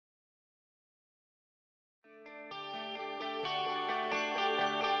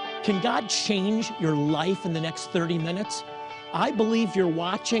Can God change your life in the next 30 minutes? I believe you're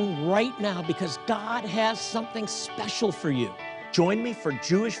watching right now because God has something special for you. Join me for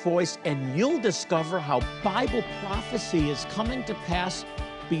Jewish Voice and you'll discover how Bible prophecy is coming to pass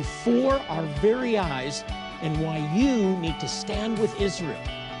before our very eyes and why you need to stand with Israel.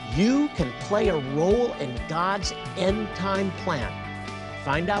 You can play a role in God's end time plan.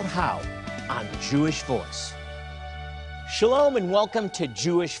 Find out how on Jewish Voice. Shalom and welcome to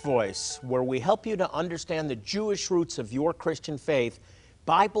Jewish Voice, where we help you to understand the Jewish roots of your Christian faith,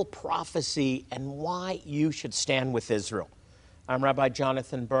 Bible prophecy, and why you should stand with Israel. I'm Rabbi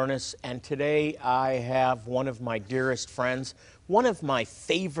Jonathan Bernis, and today I have one of my dearest friends, one of my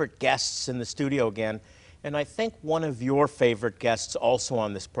favorite guests in the studio again, and I think one of your favorite guests also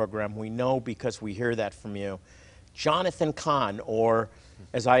on this program. We know because we hear that from you. Jonathan Cahn, or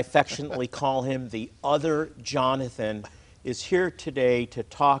as I affectionately call him, the other Jonathan, is here today to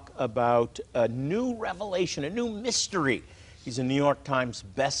talk about a new revelation, a new mystery. He's a New York Times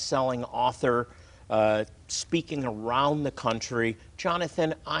best-selling author, speaking around the country.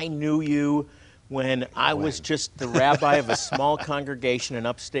 Jonathan, I knew you when I was just the rabbi of a small congregation in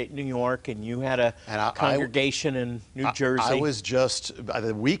upstate New York, and you had a congregation in New Jersey. I was just,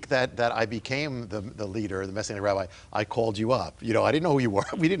 the week that I became the leader, the Messianic rabbi, I called you up. You know, I didn't know who you were.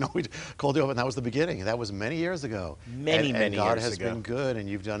 We didn't know we called you up, and that was the beginning. That was many years ago. Many years ago. God has been good, and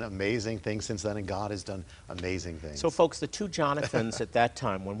you've done amazing things since then, and God has done amazing things. So, folks, the two Jonathans at that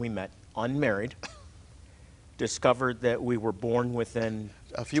time when we met, unmarried, discovered that we were born within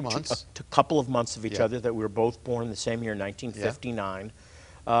a few months, a couple of months of each other, that we were both born the same year, 1959.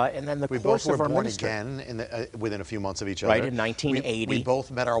 And then the course of our ministry. We both were born again within a few months of each other. Right, in 1980. We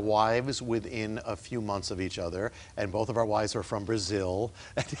both met our wives within a few months of each other, and both of our wives are from Brazil,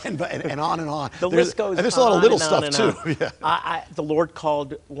 and on and on. The list goes on. And there's a lot of little stuff, too. Yeah. The Lord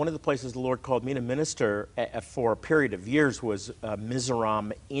called, one of the places the Lord called me to minister for a period of years was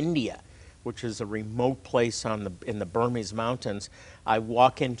Mizoram, India, which is a remote place in the Burmese mountains. I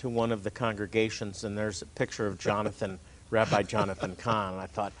walk into one of the congregations, and there's a picture of Jonathan, Rabbi Jonathan Cahn. And I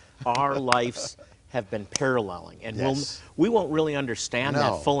thought, our lives have been paralleling, and we won't really understand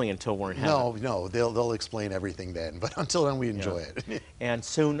that fully until we're in heaven. No, they'll explain everything then, but until then we enjoy it. And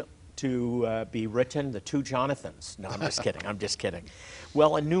soon to be written, The Two Jonathans. No, I'm just kidding. I'm just kidding.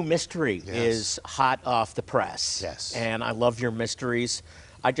 Well, a new mystery is hot off the press. Yes. And I love your mysteries.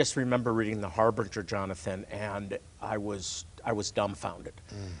 I just remember reading The Harbinger, Jonathan, and I was dumbfounded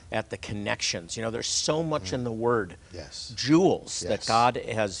at the connections. You know, there's so much in the Word, jewels that God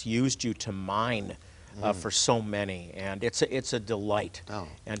has used you to mine for so many, and it's a delight.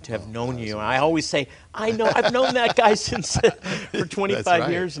 And to have known you, I always say, I've known that guy since for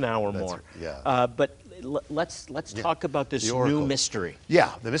 25 years now or more. But let's talk about this new mystery.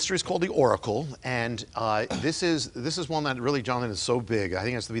 Yeah, the mystery is called the Oracle, and this is one that really, Jonathan, is so big. I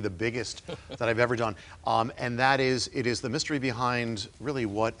think it has to be the biggest that I've ever done, and that is, it is the mystery behind really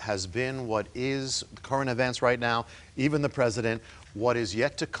what has been, what is current events right now, even the president, what is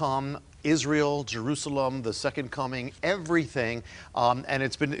yet to come, Israel, Jerusalem, the second coming, everything, and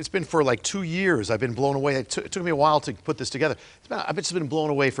it's been for like 2 years. I've been blown away. It took me a while to put this together. I've just been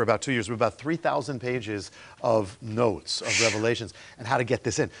blown away for about 2 years. With about 3,000 pages of notes of revelations and how to get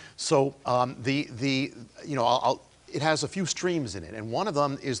this in. So it has a few streams in it, and one of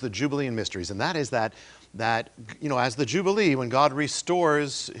them is the Jubilean mysteries, and that is that as the Jubilee, when God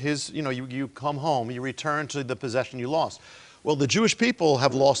restores His, you come home, you return to the possession you lost. Well, the Jewish people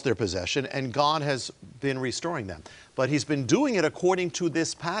have lost their possession, and God has been restoring them. But He's been doing it according to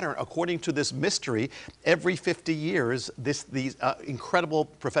this pattern, according to this mystery. Every 50 years, these incredible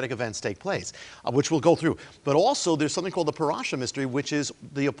prophetic events take place, which we'll go through. But also, there's something called the Parasha mystery, which is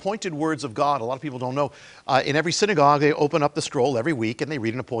the appointed words of God. A lot of people don't know. In every synagogue, they open up the scroll every week, and they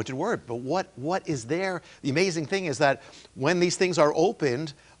read an appointed word. But what is there? The amazing thing is that when these things are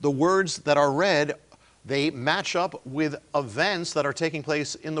opened, the words that are read, they match up with events that are taking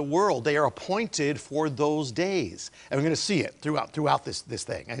place in the world. They are appointed for those days. And we're going to see it throughout this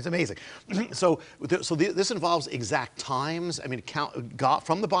thing. And it's amazing. So this involves exact times. I mean,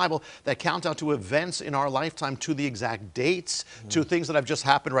 from the Bible that count out to events in our lifetime, to the exact dates, to things that have just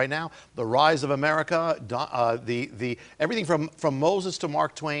happened right now. The rise of America, everything from Moses to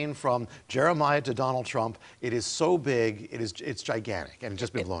Mark Twain, from Jeremiah to Donald Trump. It is so big. It's gigantic, and it's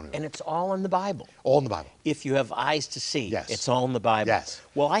just been blown away. And it's all in the Bible. All in the Bible. If you have eyes to see, it's all in the Bible. Yes.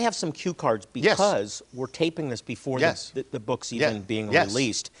 Well, I have some cue cards because we're taping this before the book's even being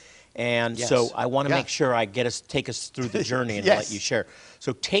released. And Yes. so I want to Yeah. make sure I take us through the journey and Yes. let you share.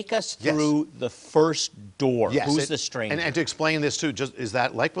 So take us Yes. through the first door. Yes, Who's the stranger? And to explain this too, just is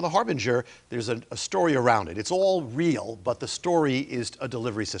that like with a harbinger, there's a story around it. It's all real, but the story is a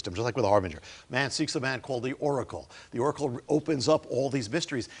delivery system, just like with a harbinger. Man seeks a man called the oracle. The oracle opens up all these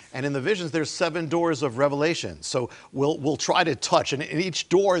mysteries, and in the visions, there's 7 doors of revelation. So we'll try to touch, and in each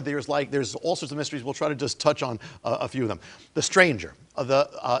door, there's all sorts of mysteries. We'll try to just touch on a few of them. The stranger.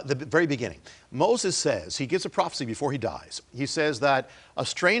 The very beginning. Moses says, he gives a prophecy before he dies. He says that a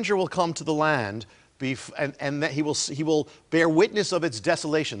stranger will come to the land and that he will bear witness of its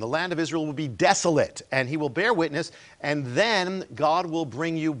desolation. The land of Israel will be desolate, and he will bear witness, and then God will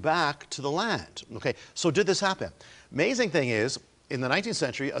bring you back to the land. Okay, so did this happen? Amazing thing is, in the 19th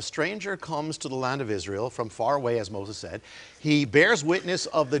century, a stranger comes to the land of Israel from far away, as Moses said. He bears witness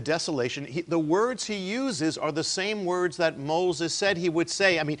of the desolation. The words he uses are the same words that Moses said he would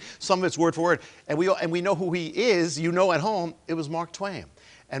say. I mean, some of it's word for word. And we know who he is. You know at home, it was Mark Twain.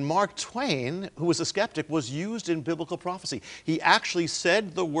 And Mark Twain, who was a skeptic, was used in biblical prophecy. He actually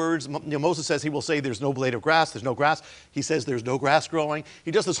said the words, Moses says he will say there's no blade of grass, there's no grass. He says there's no grass growing.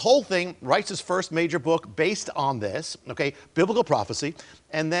 He does this whole thing, writes his first major book based on this, okay, biblical prophecy.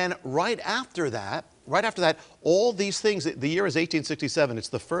 And then right after that, all these things, the year is 1867. It's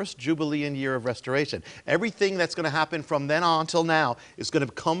the first Jubilean year of restoration. Everything that's going to happen from then on till now is going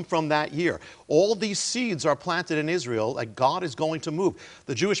to come from that year. All these seeds are planted in Israel, like God is going to move.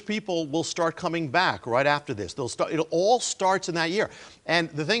 The Jewish people will start coming back right after this. It all starts in that year. And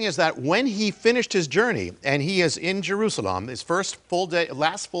the thing is that when he finished his journey, and he is in Jerusalem, his last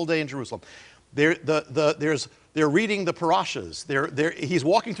full day in Jerusalem, they're reading the parashas. He's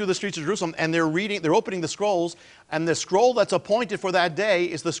walking through the streets of Jerusalem, and they're opening the scrolls, and the scroll that's appointed for that day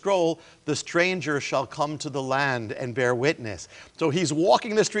is the scroll, "The stranger shall come to the land and bear witness." So he's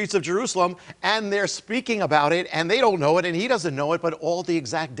walking the streets of Jerusalem, and they're speaking about it, and they don't know it, and he doesn't know it, but all the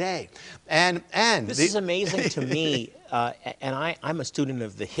exact day. This is amazing to me, and I'm a student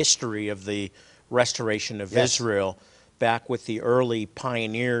of the history of the restoration of Yes. Israel, back with the early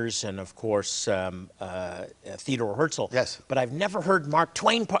pioneers and, of course, Theodore Herzl. Yes. But I've never heard Mark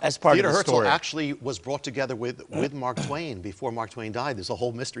Twain as part Theodore of the Herzl story. actually was brought together with Mark Twain before Mark Twain died. There's a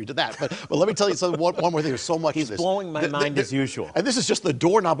whole mystery to that. But let me tell you one more thing. There's so much He's to this. blowing my mind as usual. And this is just the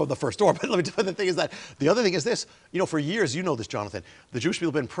doorknob of the first door. But let me tell you, the thing is that the other thing is this. For years, you know this, Jonathan, the Jewish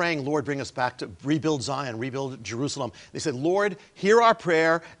people have been praying, Lord, bring us back to rebuild Zion, rebuild Jerusalem. They said, Lord, hear our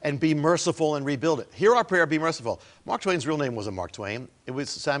prayer and be merciful and rebuild it. Hear our prayer, be merciful. Mark Twain's real name wasn't Mark Twain. It was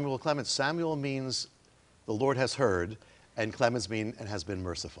Samuel Clemens. Samuel means the Lord has heard, and Clemens means and has been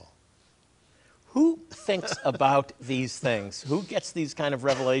merciful. Who thinks about these things? Who gets these kind of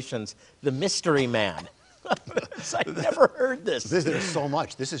revelations? The mystery man. I've never heard this. There's so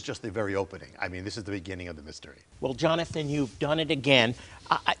much. This is just the very opening. I mean, this is the beginning of the mystery. Well, Jonathan, you've done it again.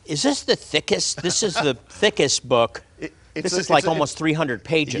 Is this the thickest? This is the thickest book. This is like almost 300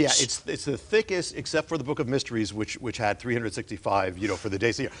 pages. Yeah, it's the thickest, except for the Book of Mysteries, which had 365, for the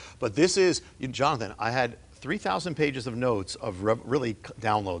days of the year. But this is, Jonathan, I had 3,000 pages of notes of really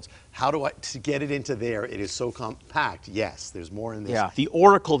downloads. How to get it into there? It is so compact. Yes, there's more in this. Yeah, the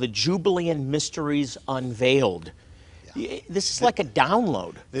Oracle, the Jubilean Mysteries Unveiled. Yeah. This is like a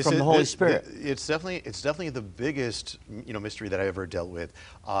download from the Holy Spirit. It's definitely the biggest mystery that I ever dealt with,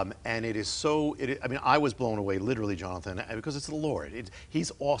 and it is so. I mean, I was blown away, literally, Jonathan, because it's the Lord.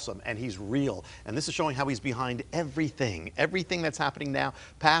 He's awesome and He's real, and this is showing how He's behind everything that's happening now,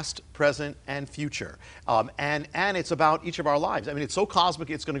 past, present, and future. And it's about each of our lives. I mean, it's so cosmic,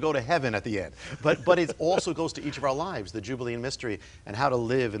 it's going to go to heaven at the end. But it also goes to each of our lives, the Jubilean mystery, and how to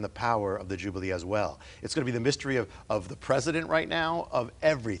live in the power of the Jubilee as well. It's going to be the mystery of the president right now, of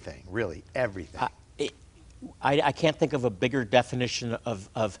everything, really, everything. I can't think of a bigger definition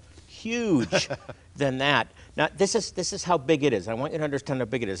of huge than that. Now, this is how big it is. I want you to understand how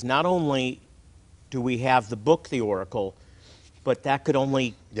big it is. Not only do we have the book, The Oracle, but that could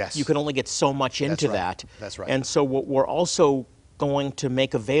only, you could only get so much into that. That's right. And so what we're also going to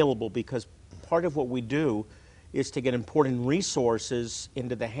make available, because part of what we do is to get important resources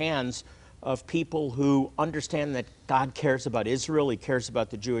into the hands of people who understand that God cares about Israel, He cares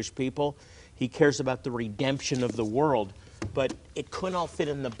about the Jewish people, He cares about the redemption of the world, but it couldn't all fit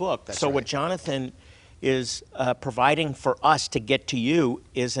in the book. That's so right. What Jonathan is providing for us to get to you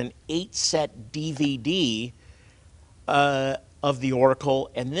is an 8-set DVD of the Oracle,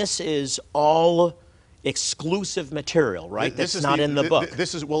 and this is all exclusive material, right? This That's is not in the book.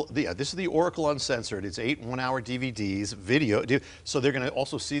 This is this is the Oracle Uncensored. It's 8 one-hour DVDs, video. So they're going to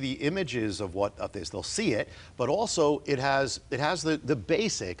also see the images of what of this. They'll see it, but also it has the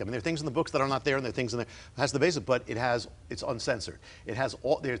basic. I mean, there are things in the books that are not there, and there are things in there. It has the basic, but it's uncensored. It has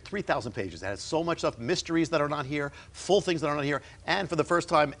there are 3,000 pages. It has so much stuff, mysteries that are not here, full things that are not here. And for the first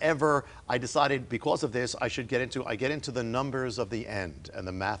time ever, I decided because of this, I get into the numbers of the end and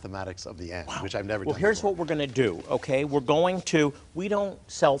the mathematics of the end, which I've never done. Well, here's what we're going to do, okay? We don't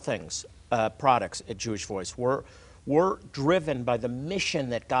sell things, products at Jewish Voice. We're driven by the mission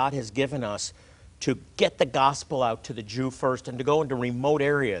that God has given us to get the gospel out to the Jew first and to go into remote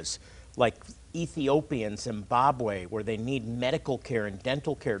areas like Ethiopia and Zimbabwe where they need medical care and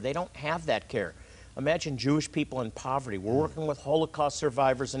dental care. They don't have that care. Imagine Jewish people in poverty. We're working with Holocaust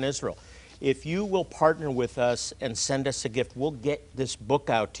survivors in Israel. If you will partner with us and send us a gift, we'll get this book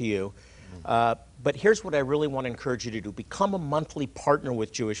out to you. But here's what I really want to encourage you to do. Become a monthly partner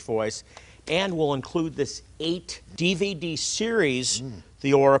with Jewish Voice, and we'll include this 8 DVD series,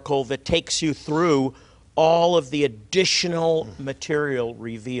 The Oracle, that takes you through all of the additional material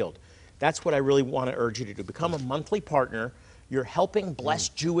revealed. That's what I really want to urge you to do. Become a monthly partner. You're helping bless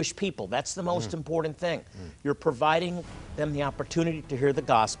Jewish people. That's the most important thing. You're providing them the opportunity to hear the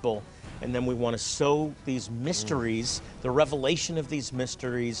gospel, and then we want to sow these mysteries, the revelation of these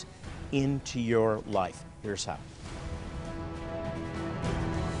mysteries, into your life. Here's how.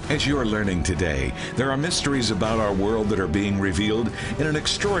 As you are learning today, there are mysteries about our world that are being revealed in an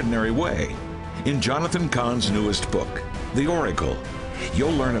extraordinary way. In Jonathan Cahn's newest book, The Oracle,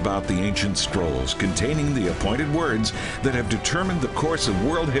 you'll learn about the ancient scrolls containing the appointed words that have determined the course of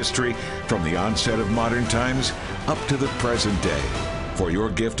world history from the onset of modern times up to the present day. For your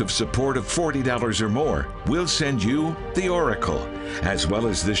gift of support of $40 or more, we'll send you The Oracle, as well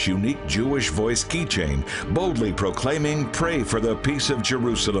as this unique Jewish Voice keychain, boldly proclaiming, "Pray for the peace of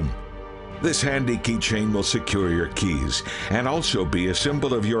Jerusalem." This handy keychain will secure your keys and also be a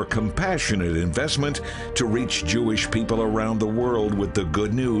symbol of your compassionate investment to reach Jewish people around the world with the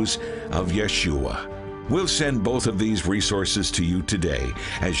good news of Yeshua. We'll send both of these resources to you today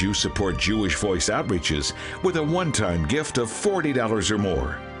as you support Jewish Voice outreaches with a one-time gift of $40 or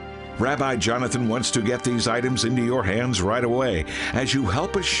more. Rabbi Jonathan wants to get these items into your hands right away as you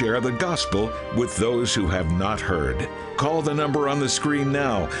help us share the gospel with those who have not heard. Call the number on the screen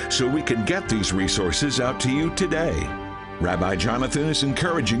now so we can get these resources out to you today. Rabbi Jonathan is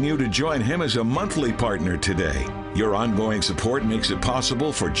encouraging you to join him as a monthly partner today. Your ongoing support makes it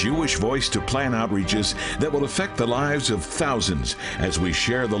possible for Jewish Voice to plan outreaches that will affect the lives of thousands as we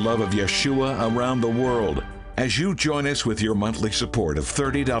share the love of Yeshua around the world. As you join us with your monthly support of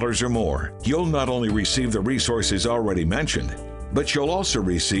 $30 or more, you'll not only receive the resources already mentioned, but you'll also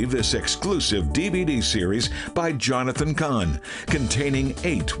receive this exclusive DVD series by Jonathan Cahn, containing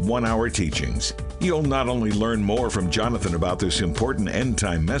 8 one-hour teachings. You'll not only learn more from Jonathan about this important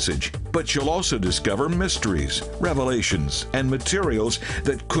end-time message, but you'll also discover mysteries, revelations, and materials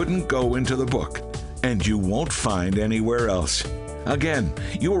that couldn't go into the book, and you won't find anywhere else. Again,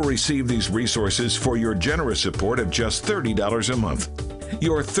 you will receive these resources for your generous support of just $30 a month.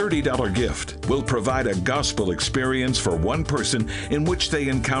 Your $30 gift will provide a gospel experience for one person in which they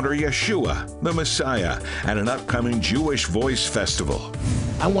encounter Yeshua, the Messiah, at an upcoming Jewish Voice festival.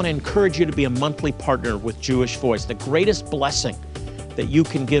 I want to encourage you to be a monthly partner with Jewish Voice. The greatest blessing that you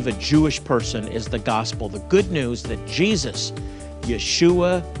can give a Jewish person is the gospel, the good news that Jesus,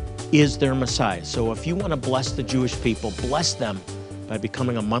 Yeshua, is their Messiah. So if you want to bless the Jewish people, bless them by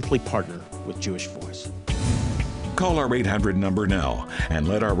becoming a monthly partner with Jewish Voice. Call our 800 number now and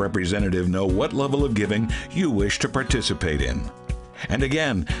let our representative know what level of giving you wish to participate in. And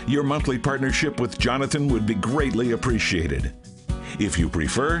again, your monthly partnership with Jonathan would be greatly appreciated. If you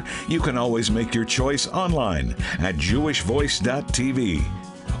prefer, you can always make your choice online at jewishvoice.tv,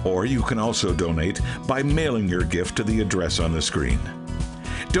 or you can also donate by mailing your gift to the address on the screen.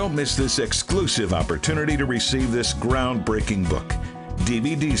 Don't miss this exclusive opportunity to receive this groundbreaking book,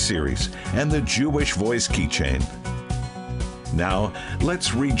 DVD series, and the Jewish Voice keychain. Now,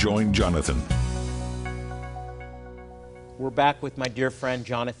 let's rejoin Jonathan. We're back with my dear friend,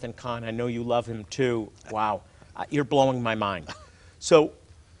 Jonathan Cahn. I know you love him too. Wow, you're blowing my mind. So,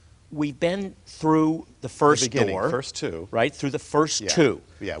 we've been through the first door. First 2. Right, through the first 2.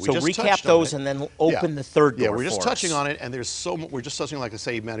 Yeah, we so just recap those and then open the third door. Yeah, we're just for touching us. on it, and there's so much. We're just touching, like I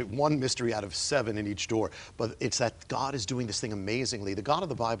say, man, one mystery out of 7 in each door. But it's that God is doing this thing amazingly. The God of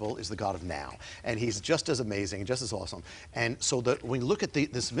the Bible is the God of now, and He's just as amazing, just as awesome. And so that when you look at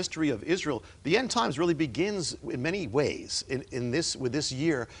this mystery of Israel, the end times really begins in many ways with this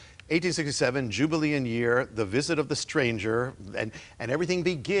year. 1867, Jubilean year, the visit of the stranger, and everything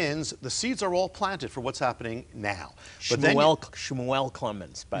begins. The seeds are all planted for what's happening now. Shmuel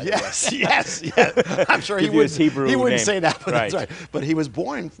Clemens, by the way. Yes. I'm sure he wouldn't say that, but right. That's right. But he was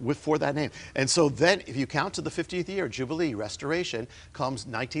born for that name. And so then, if you count to the 50th year, Jubilee, restoration, comes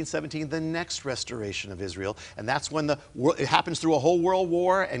 1917, the next restoration of Israel. And that's when it happens through a whole world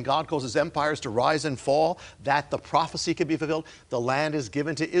war, and God causes empires to rise and fall, that the prophecy can be fulfilled. The land is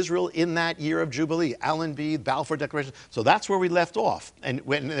given to Israel in that year of Jubilee, Allenby, Balfour Declaration. So that's where we left off. And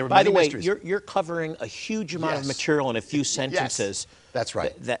when there were By the way, mysteries. you're covering a huge amount of material in a few sentences. Yes, that's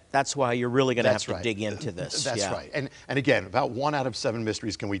right. That's why you're really going to have to dig into this. That's right. And again, about 1 out of 7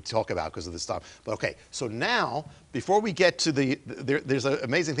 mysteries can we talk about because of this stuff. But okay, so now, before we get to there's an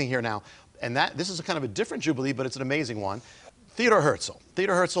amazing thing here now, and this is a kind of a different Jubilee, but it's an amazing one. Theodor Herzl.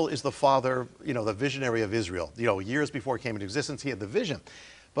 Theodor Herzl is the father, the visionary of Israel. Years before it came into existence, he had the vision.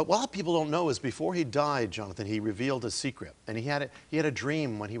 But what a lot of people don't know is before he died, Jonathan, he revealed a secret. And he had a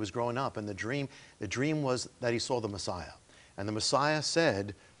dream when he was growing up. And the dream was that he saw the Messiah. And the Messiah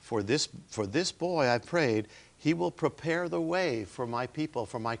said, for this boy I've prayed, he will prepare the way for my people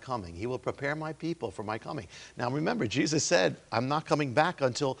for my coming. He will prepare my people for my coming. Now remember, Jesus said, I'm not coming back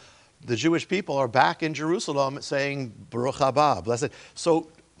until the Jewish people are back in Jerusalem saying, Baruch haba, blessed. So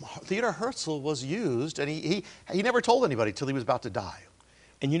Theodor Herzl was used, and he never told anybody till he was about to die.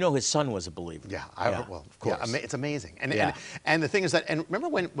 And his son was a believer. Yeah, well, of course. Yeah, it's amazing. And the thing is that, and remember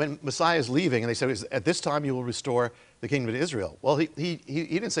when Messiah is leaving, and they said, at this time you will restore the kingdom to Israel. Well, he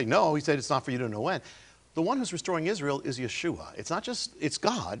didn't say no. He said it's not for you to know when. The one who's restoring Israel is Yeshua. It's not just, it's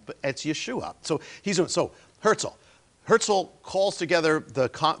God, but it's Yeshua. So Herzl calls together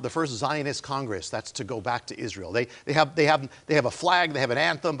the first Zionist Congress. That's to go back to Israel. They have a flag, they have an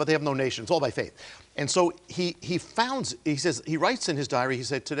anthem, but they have no nation. It's all by faith. And so he writes in his diary, he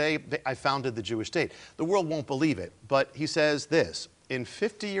said, today I founded the Jewish state. The world won't believe it, but he says this, in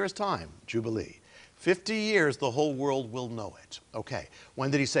 50 years' time, Jubilee, 50 years, the whole world will know it. Okay,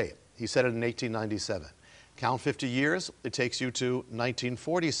 when did he say it? He said it in 1897. Count 50 years, it takes you to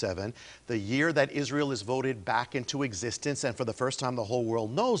 1947, the year that Israel is voted back into existence, and for the first time the whole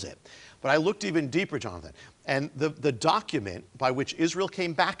world knows it. But I looked even deeper, Jonathan, and the document by which Israel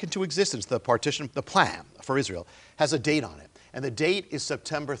came back into existence, the partition, the plan for Israel, has a date on it, and the date is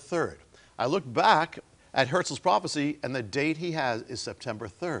September 3rd. I looked back at Herzl's prophecy, and the date he has is September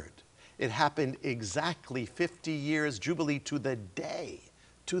 3rd. It happened exactly 50 years, Jubilee, to the day.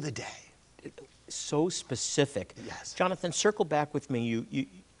 So specific. Yes. Jonathan, circle back with me.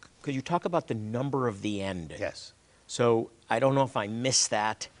 Because you talk about the number of the end. Yes. So I don't know if I missed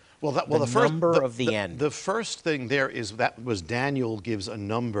that. The first thing there is Daniel gives a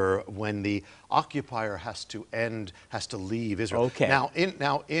number when the occupier has to leave Israel. Okay. Now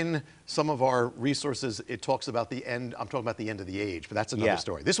in some of our resources it talks about the end. I'm talking about the end of the age, but that's another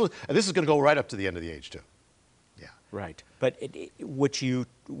story. This is going to go right up to the end of the age too. Yeah. Right. But what you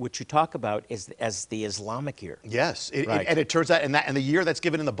talk about is as the Islamic year. Yes. Right. And it turns out, and the year that's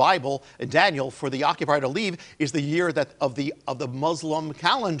given in the Bible, in Daniel, for the occupier to leave is the year of the Muslim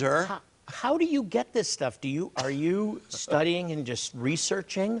calendar. How do you get this stuff? Are you studying and just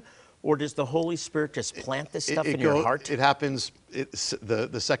researching, or does the Holy Spirit just plant this stuff in your heart? It happens.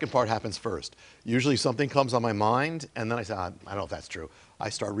 The second part happens first. Usually something comes on my mind, and then I say, I don't know if that's true. I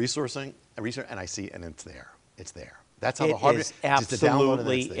start researching, and I see, and it's there. It's there. That's how the hard is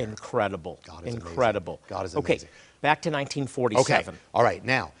absolutely incredible. God is incredible. Amazing. God is amazing. Okay, back to 1947. Okay, all right.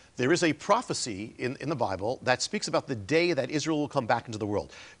 Now, there is a prophecy in the Bible that speaks about the day that Israel will come back into the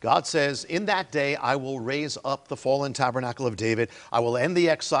world. God says, in that day, I will raise up the fallen tabernacle of David. I will end the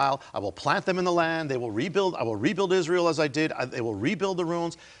exile. I will plant them in the land. They will rebuild. I will rebuild Israel as I did. They will rebuild the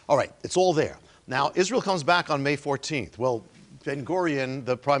ruins. All right, it's all there. Now, Israel comes back on May 14th. Well, Ben-Gurion,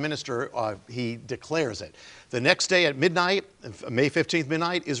 the prime minister, he declares it. The next day at midnight, May 15th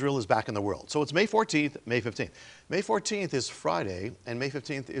midnight, Israel is back in the world. So it's May 14th, May 15th. May 14th is Friday, and May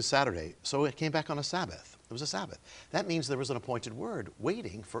 15th is Saturday. So it came back on a Sabbath. It was a Sabbath. That means there was an appointed word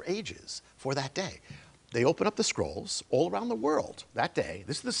waiting for ages for that day. They open up the scrolls all around the world that day.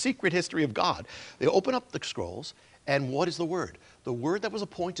 This is the secret history of God. They open up the scrolls, and what is the word? The word that was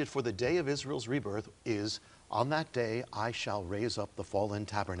appointed for the day of Israel's rebirth is, on that day, I shall raise up the fallen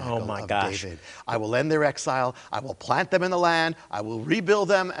tabernacle of David. I will end their exile. I will plant them in the land. I will rebuild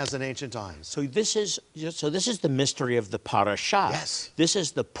them as in ancient times. So this is the mystery of the parashah. Yes. This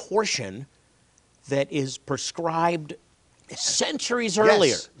is the portion that is prescribed centuries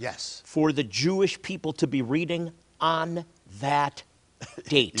earlier. Yes. For the Jewish people to be reading on that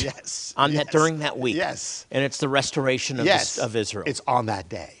date. Yes. On yes, that during that week. Yes. And it's the restoration of, Yes, of Israel. it's on that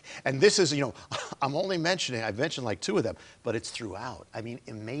day. And this is, I'm only mentioning, I've mentioned like 2 of them, but it's throughout. I mean,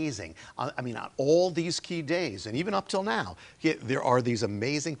 amazing. I mean, on all these key days, and even up till now, there are these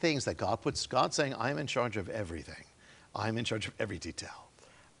amazing things that God's saying, I'm in charge of everything. I'm in charge of every detail.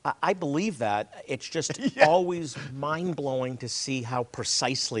 I believe that. It's just always mind-blowing to see how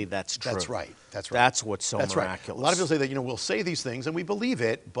precisely that's true. That's right. That's right. That's what's so That's miraculous. Right. A lot of people say that, we'll say these things and we believe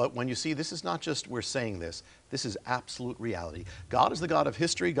it, but when you see this is not just we're saying this is absolute reality. God is the God of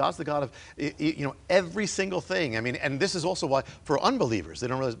history. God's the God of, every single thing. I mean, and this is also why, for unbelievers, they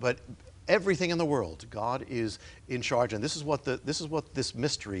don't realize, but everything in the world, God is in charge, and this is what this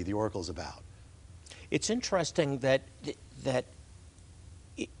mystery, the oracle, is about. It's interesting that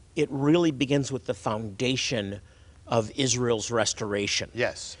it really begins with the foundation of Israel's restoration.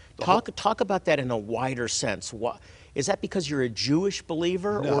 Yes. Talk about that in a wider sense. Is that because you're a Jewish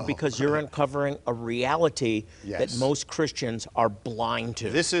believer, No. or because you're uncovering a reality that most Christians are blind to?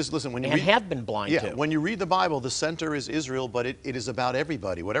 This is, listen, when you have been blind to. When you read the Bible, the center is Israel, but it is about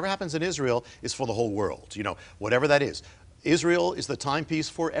everybody. Whatever happens in Israel is for the whole world, whatever that is. Israel is the timepiece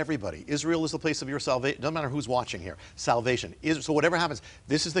for everybody. Israel is the place of your salvation. Doesn't matter who's watching here. Salvation. So whatever happens,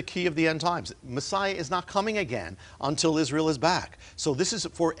 this is the key of the end times. Messiah is not coming again until Israel is back. So this is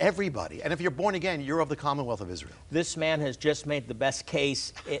for everybody. And if you're born again, you're of the Commonwealth of Israel. This man has just made the best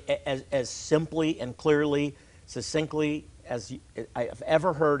case as simply and clearly, succinctly as I have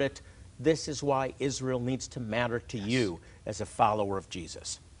ever heard it. This is why Israel needs to matter to you as a follower of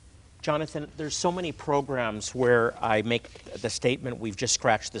Jesus. Jonathan, there's so many programs where I make the statement, we've just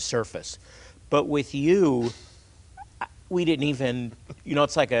scratched the surface. But with you, we didn't even,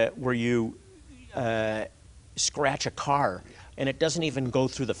 it's like where you scratch a car and it doesn't even go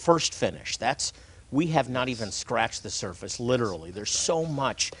through the first finish. We have not even scratched the surface, literally. There's so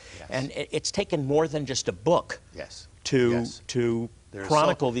much. And it's taken more than just a book to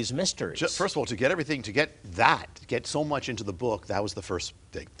chronicle these mysteries. First of all, to get so much into the book, that was the first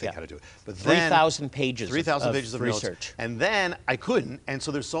big thing how to do it. But 3,000 pages 3,000 pages of research. Notes. And then I couldn't, and so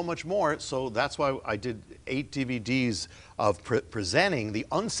there's so much more, so that's why I did 8 DVDs of presenting the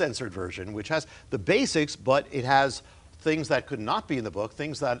uncensored version, which has the basics, but it has things that could not be in the book,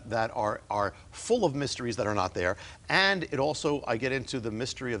 things that are full of mysteries that are not there. And it also, I get into the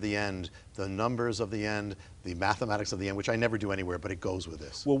mystery of the end, the numbers of the end, the mathematics of the end, which I never do anywhere, but it goes with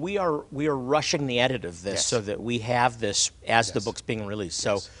this. Well, we are rushing the edit of this so that we have this as the book's being released.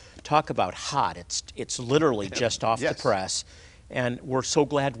 So talk about hot. It's literally just off the press. And we're so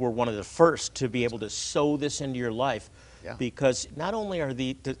glad we're one of the first to be able to sow this into your life, because not only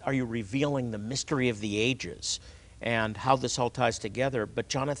are you revealing the mystery of the ages and how this all ties together, but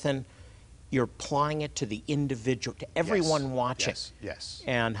Jonathan, you're applying it to the individual, to everyone watching,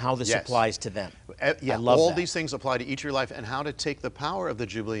 and how this applies to them. I love all that. these things apply to each of your life, and how to take the power of the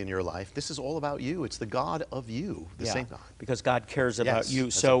Jubilee in your life. This is all about you. It's the God of you, the same God. Because God cares about you.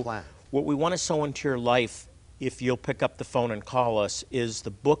 So what we want to sow into your life, if you'll pick up the phone and call us, is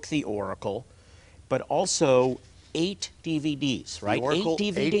the book, The Oracle, but also 8 DVDs, right? The Oracle,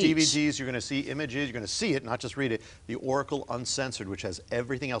 8 DVDs. 8 DVDs. You're going to see images. You're going to see it, not just read it. The Oracle Uncensored, which has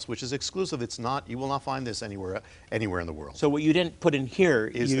everything else, which is exclusive. It's not. You will not find this anywhere in the world. So what you didn't put in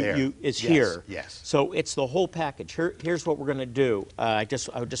here is here. Yes. So it's the whole package. Here's what we're going to do. I just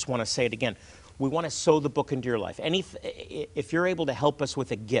want to say it again. We want to sow the book into your life. If you're able to help us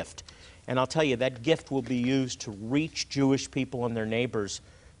with a gift, and I'll tell you, that gift will be used to reach Jewish people and their neighbors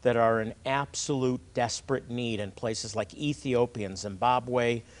that are in absolute desperate need in places like Ethiopia and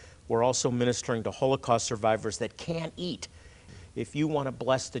Zimbabwe. We're also ministering to Holocaust survivors that can't eat. If you want to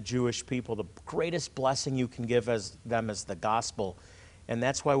bless the Jewish people, the greatest blessing you can give them is the gospel. And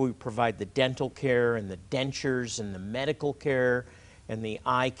that's why we provide the dental care and the dentures and the medical care and the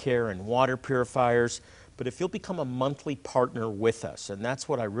eye care and water purifiers. But if you'll become a monthly partner with us, and that's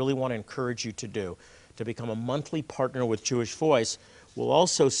what I really want to encourage you to do, to become a monthly partner with Jewish Voice, we'll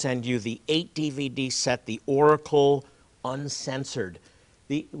also send you the 8 DVD set, The Oracle Uncensored.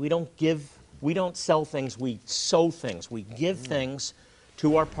 We don't sell things, we sow things. We give things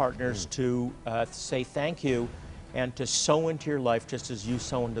to our partners to say thank you and to sow into your life just as you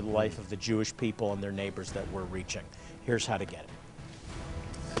sow into the life of the Jewish people and their neighbors that we're reaching. Here's how to get it.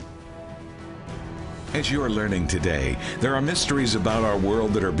 As you're learning today, there are mysteries about our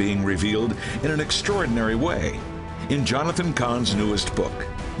world that are being revealed in an extraordinary way. In Jonathan Cahn's newest book,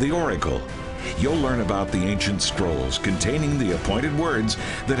 The Oracle, you'll learn about the ancient scrolls containing the appointed words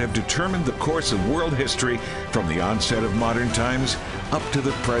that have determined the course of world history from the onset of modern times up to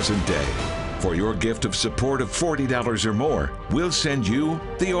the present day. For your gift of support of $40 or more, we'll send you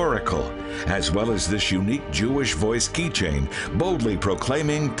The Oracle, as well as this unique Jewish Voice keychain, boldly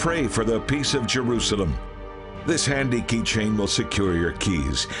proclaiming, "Pray for the peace of Jerusalem." This handy keychain will secure your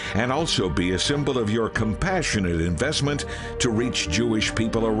keys and also be a symbol of your compassionate investment to reach Jewish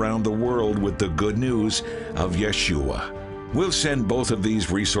people around the world with the good news of Yeshua. We'll send both of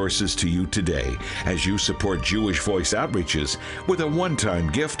these resources to you today as you support Jewish Voice Outreaches with a one-time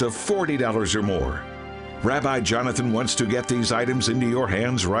gift of $40 or more. Rabbi Jonathan wants to get these items into your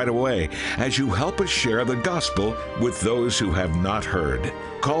hands right away as you help us share the gospel with those who have not heard.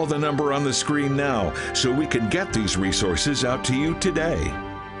 Call the number on the screen now so we can get these resources out to you today.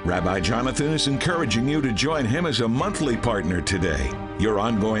 Rabbi Jonathan is encouraging you to join him as a monthly partner today. Your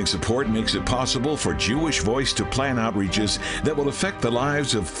ongoing support makes it possible for Jewish Voice to plan outreaches that will affect the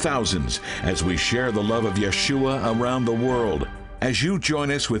lives of thousands as we share the love of Yeshua around the world. As you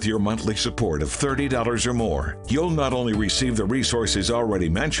join us with your monthly support of $30 or more, you'll not only receive the resources already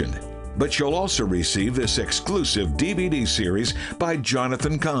mentioned, but you'll also receive this exclusive DVD series by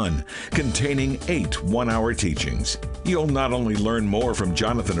Jonathan Cahn, containing 8 one-hour teachings. You'll not only learn more from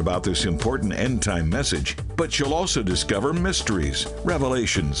Jonathan about this important end-time message, but you'll also discover mysteries,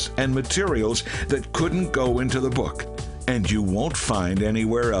 revelations, and materials that couldn't go into the book, and you won't find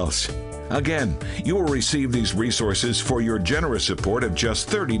anywhere else. Again, you will receive these resources for your generous support of just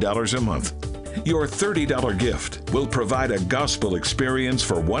 $30 a month. Your $30 gift will provide a gospel experience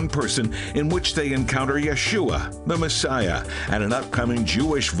for one person in which they encounter Yeshua, the Messiah, at an upcoming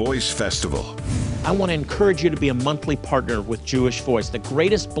Jewish Voice Festival. I want to encourage you to be a monthly partner with Jewish Voice. The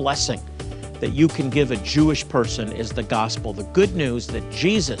greatest blessing that you can give a Jewish person is the gospel, the good news that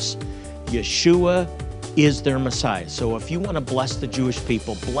Jesus, Yeshua, is their Messiah. So if you want to bless the Jewish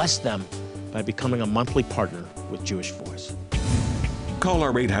people, bless them by becoming a monthly partner with Jewish Voice. Call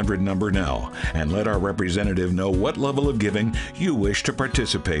our 800 number now and let our representative know what level of giving you wish to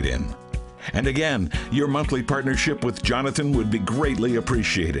participate in. And again, your monthly partnership with Jonathan would be greatly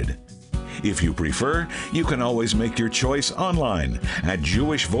appreciated. If you prefer, you can always make your choice online at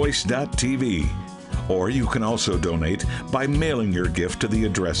jewishvoice.tv, or you can also donate by mailing your gift to the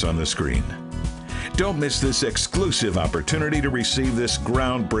address on the screen. Don't miss this exclusive opportunity to receive this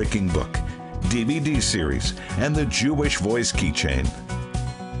groundbreaking book, DVD series, and the Jewish Voice keychain.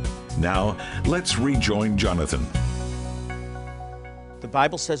 Now, let's rejoin Jonathan. The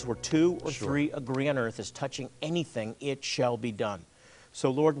Bible says where 2 or 3 agree on earth as touching anything, it shall be done. So,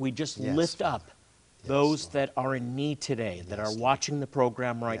 Lord, we just lift up those that are in need today, that are watching the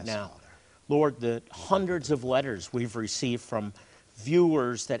program right now. Father. Lord, the hundreds of letters we've received from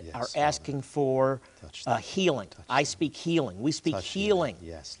viewers that are asking for healing. I speak healing. We speak healing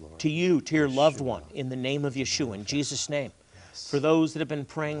to you, to your loved one, in the name of Yeshua, in Jesus' name. For those that have been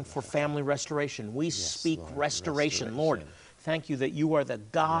praying for family restoration, we speak restoration. Lord, thank you that you are the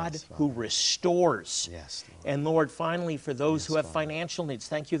God who restores. And Lord, finally, for those who have financial needs,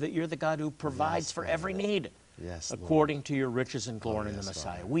 thank you that you're the God who provides for every need according to your riches and glory in the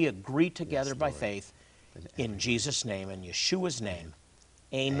Messiah. We agree together by faith in Jesus' name, in Yeshua's name.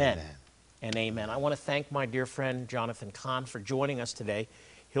 Amen and amen. I want to thank my dear friend Jonathan Cahn for joining us today.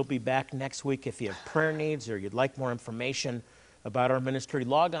 He'll be back next week. If you have prayer needs or you'd like more information about our ministry,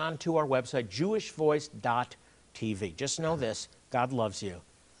 log on to our website, jewishvoice.tv. Just know this, God loves you,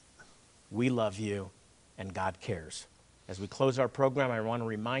 we love you, and God cares. As we close our program, I want to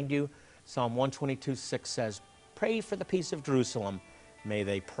remind you, Psalm 122:6 says, "Pray for the peace of Jerusalem. May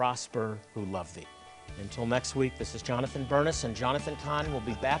they prosper who love thee." Until next week, this is Jonathan Bernis, and Jonathan Cahn will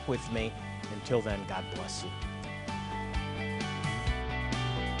be back with me. Until then, God bless you.